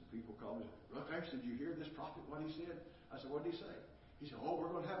some people call me, Brother X, did you hear this prophet, what he said? I said, what did he say? He said, we're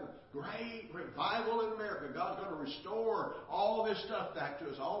going to have a great revival in America. God's going to restore all this stuff back to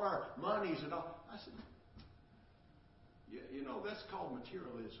us, all our monies and all. I said, that's called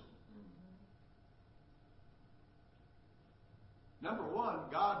materialism. Number one,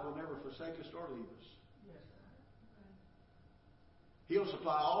 God will never forsake us or leave us. He'll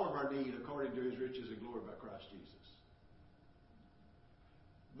supply all of our need according to His riches and glory by Christ Jesus.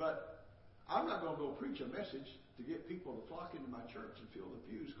 But I'm not going to go preach a message to get people to flock into my church and fill the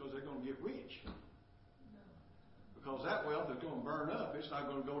pews because they're going to get rich. No. Because that wealth is going to burn up. It's not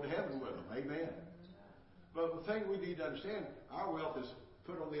going to go to heaven with them. Amen. But the thing we need to understand, our wealth is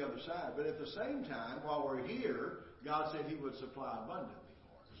put on the other side. But at the same time, while we're here, God said He would supply abundantly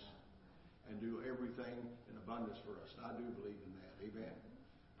for us and do everything in abundance for us. And I do believe in that. Amen.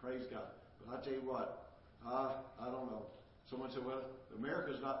 Praise God. But I tell you what, I don't know. Someone said, well,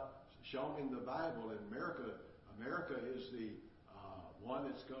 America's not shown in the Bible, and America is the one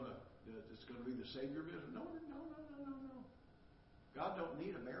that's going to be the Savior of Israel. No. God don't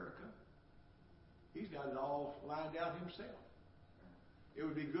need America. He's got it all lined out Himself. It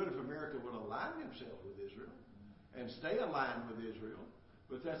would be good if America would align themselves with Israel and stay aligned with Israel.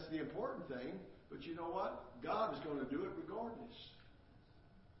 But that's the important thing. But you know what? God is going to do it regardless.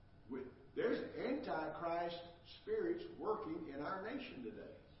 There's antichrist spirits working in our nation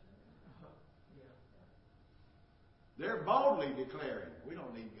today. They're boldly declaring, we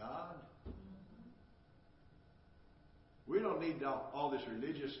don't need God. We don't need all this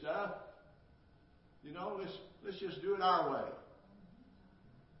religious stuff. Let's just do it our way.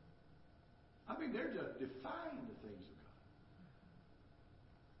 I mean, they're just defying the things of God.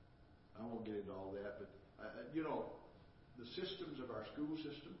 I won't get into all that, but the systems of our school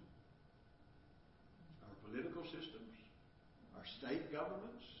system, our political systems, our state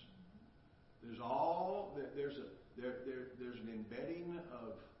governments. There's an embedding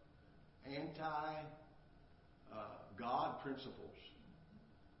of anti-God principles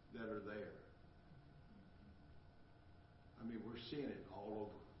that are there. I mean, we're seeing it all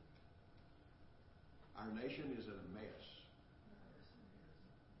over. Our nation is in a mess.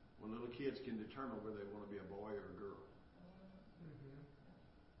 When little kids can determine whether they want to be a boy or a girl.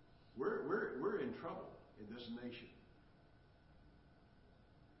 We're in trouble in this nation.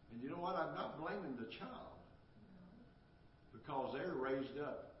 And you know what? I'm not blaming the child, because they're raised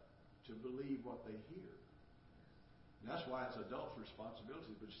up to believe what they hear. And that's why it's adults'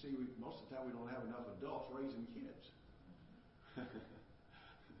 responsibility. But see, most of the time we don't have enough adults raising kids.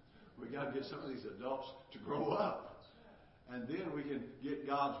 We got to get some of these adults to grow up, and then we can get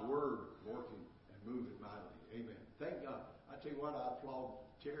God's Word working and moving mightily. Amen. Thank God. I tell you what, I applaud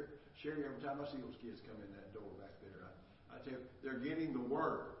Sherry every time I see those kids come in that door back there. I tell you, they're getting the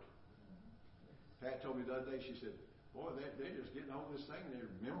Word. Pat told me the other day, she said, boy, they're just getting hold of this thing. They're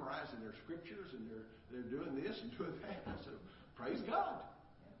memorizing their scriptures, and they're doing this and doing that. I said, praise God.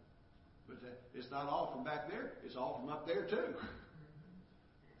 But it's not all from back there. It's all from up there, too.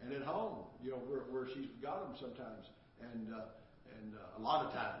 And at home, where she's got them sometimes. And a lot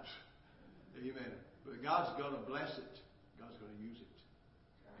of times. Amen. But God's going to bless it. God's going to use it.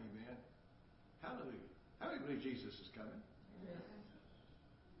 Amen. Hallelujah. How many believe Jesus is coming?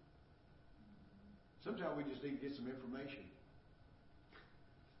 Sometimes we just need to get some information.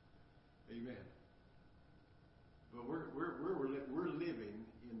 Amen. But we're living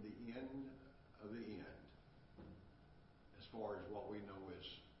in the end of the end, as far as what we know is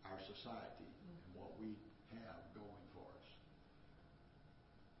our society and what we have going for us.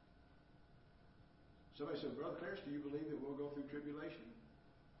 Somebody said, Brother Clarence, do you believe that we'll go through tribulation?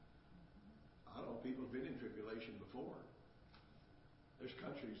 I know people have been in tribulation before. There's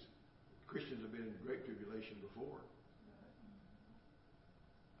countries, Christians have been in great tribulation before.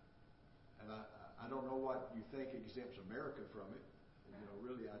 And I don't know what you think exempts America from it.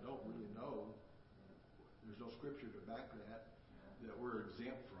 Really, I don't really know. There's no scripture to back that we're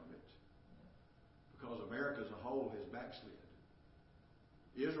exempt from it. Because America as a whole has backslid.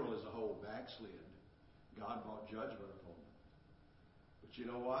 Israel as a whole backslid. God brought judgment upon them. But you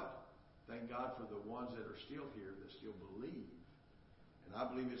know what? Thank God for the ones that are still here, that still believe. And I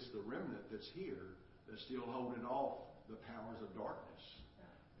believe it's the remnant that's here that's still holding off the powers of darkness.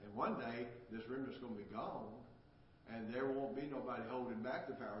 And one day, this remnant's going to be gone, and there won't be nobody holding back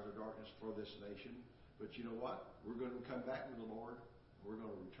the powers of darkness for this nation. But you know what? We're going to come back with the Lord. We're going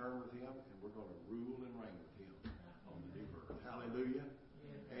to return with Him, and we're going to rule and reign with Him on the new earth. Hallelujah.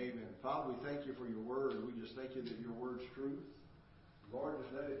 Amen. Father, we thank you for your word. We just thank you that your word's truth. Lord,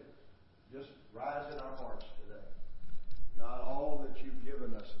 just let it just rise in our hearts today. God, all that you've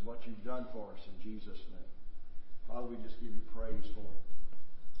given us and what you've done for us in Jesus' name. Father, we just give you praise for it.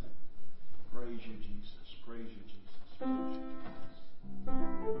 Praise you, Jesus. Praise you, Jesus. Praise you, Jesus.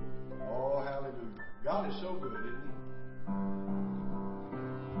 Oh, hallelujah. God is so good, isn't He?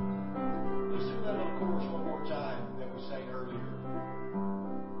 Let's sing that little chorus one more time that we sang earlier.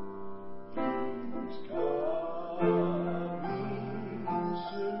 He's coming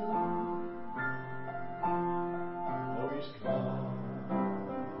soon. Oh, He's coming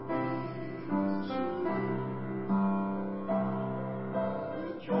soon.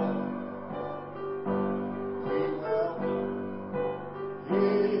 With joy.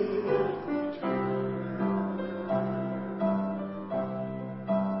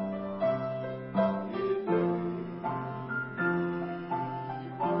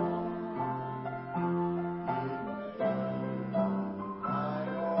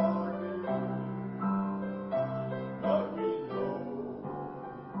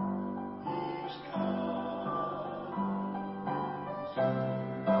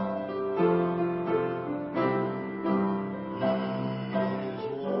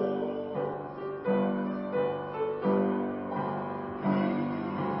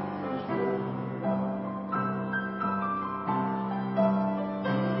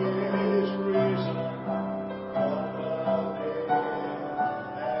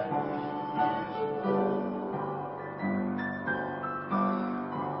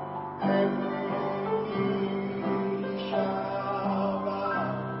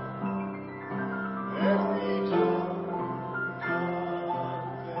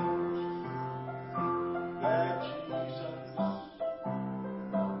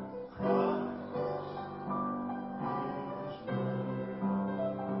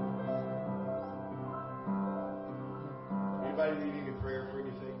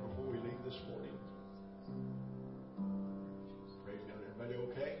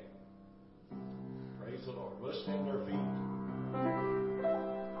 Let's stand on our feet.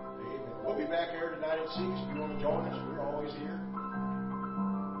 Amen. We'll be back here tonight at 6 if you want to join us. We're always here.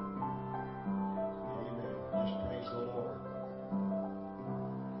 Amen. Just praise the Lord.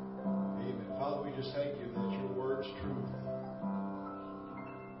 Amen. Father, we just thank you that your word's truth.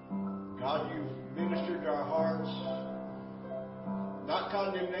 God, you've ministered to our hearts. Not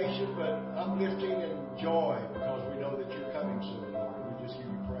condemnation, but uplifting and joy, because we know that you're coming soon, Lord. We just give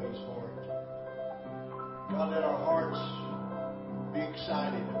you praise for it. God, let our hearts be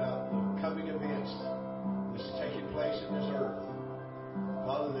excited about the coming events that's taking place in this earth.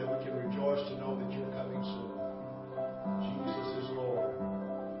 Father, that we can rejoice to know that you're coming soon. Jesus is Lord.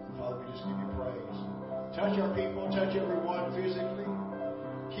 Father, we just give you praise. Touch our people, touch everyone physically.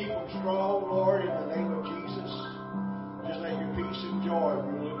 Keep them strong, Lord, in the name of Jesus. Just let your peace and joy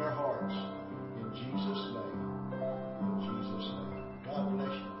rule in their hearts.